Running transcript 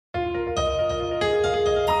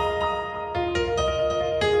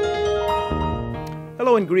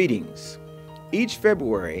and greetings. Each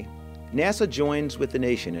February, NASA joins with the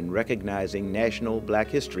nation in recognizing National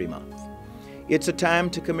Black History Month. It's a time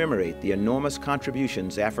to commemorate the enormous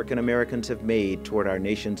contributions African Americans have made toward our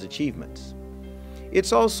nation's achievements.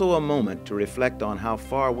 It's also a moment to reflect on how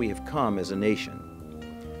far we have come as a nation.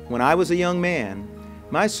 When I was a young man,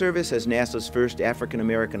 my service as NASA's first African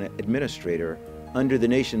American administrator under the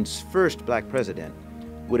nation's first black president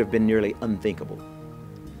would have been nearly unthinkable.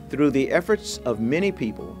 Through the efforts of many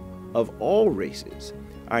people of all races,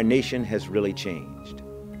 our nation has really changed.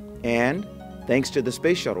 And thanks to the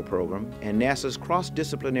Space Shuttle program and NASA's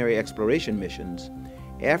cross-disciplinary exploration missions,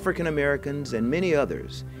 African Americans and many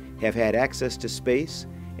others have had access to space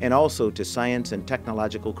and also to science and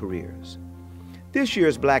technological careers. This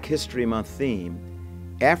year's Black History Month theme,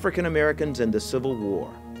 African Americans and the Civil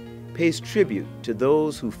War, pays tribute to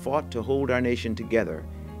those who fought to hold our nation together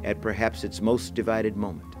at perhaps its most divided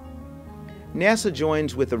moment. NASA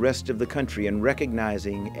joins with the rest of the country in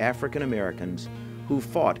recognizing African Americans who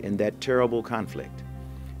fought in that terrible conflict,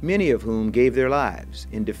 many of whom gave their lives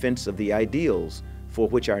in defense of the ideals for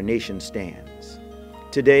which our nation stands.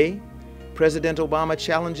 Today, President Obama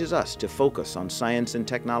challenges us to focus on science and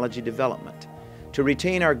technology development, to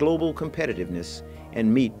retain our global competitiveness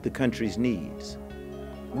and meet the country's needs.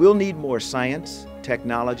 We'll need more science,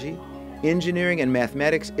 technology, engineering, and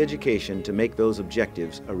mathematics education to make those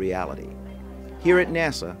objectives a reality. Here at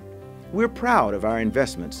NASA, we're proud of our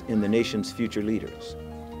investments in the nation's future leaders.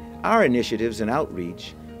 Our initiatives and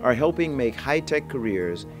outreach are helping make high-tech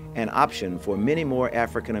careers an option for many more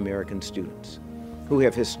African American students who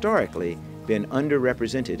have historically been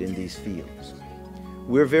underrepresented in these fields.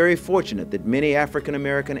 We're very fortunate that many African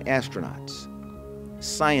American astronauts,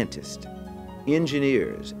 scientists,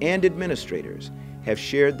 engineers, and administrators have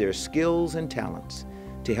shared their skills and talents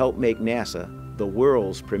to help make NASA the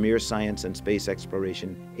world's premier science and space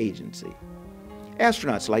exploration agency.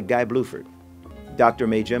 Astronauts like Guy Bluford, Dr.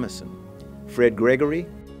 Mae Jemison, Fred Gregory,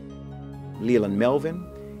 Leland Melvin,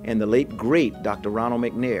 and the late great Dr. Ronald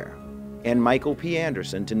McNair, and Michael P.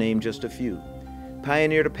 Anderson, to name just a few,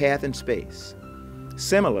 pioneered a path in space.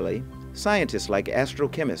 Similarly, scientists like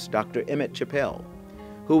astrochemist Dr. Emmett Chappell,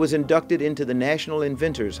 who was inducted into the National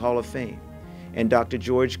Inventors Hall of Fame, and Dr.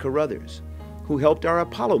 George Carruthers, who helped our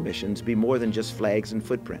Apollo missions be more than just flags and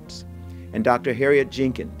footprints, and Dr. Harriet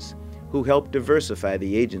Jenkins, who helped diversify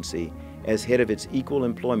the agency as head of its equal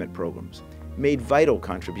employment programs, made vital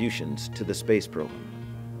contributions to the space program.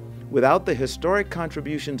 Without the historic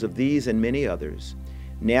contributions of these and many others,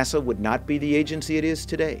 NASA would not be the agency it is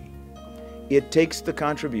today. It takes the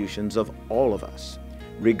contributions of all of us,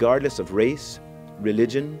 regardless of race,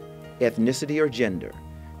 religion, ethnicity, or gender,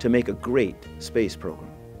 to make a great space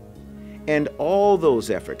program. And all those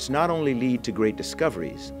efforts not only lead to great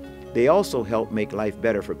discoveries, they also help make life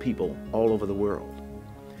better for people all over the world.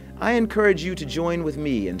 I encourage you to join with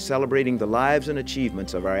me in celebrating the lives and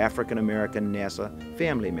achievements of our African American NASA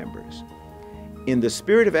family members. In the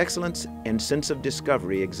spirit of excellence and sense of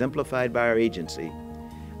discovery exemplified by our agency,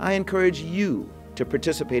 I encourage you to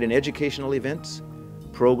participate in educational events,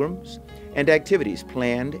 programs, and activities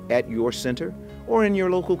planned at your center or in your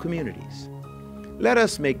local communities. Let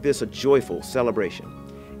us make this a joyful celebration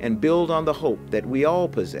and build on the hope that we all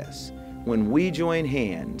possess when we join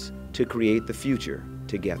hands to create the future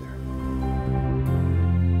together.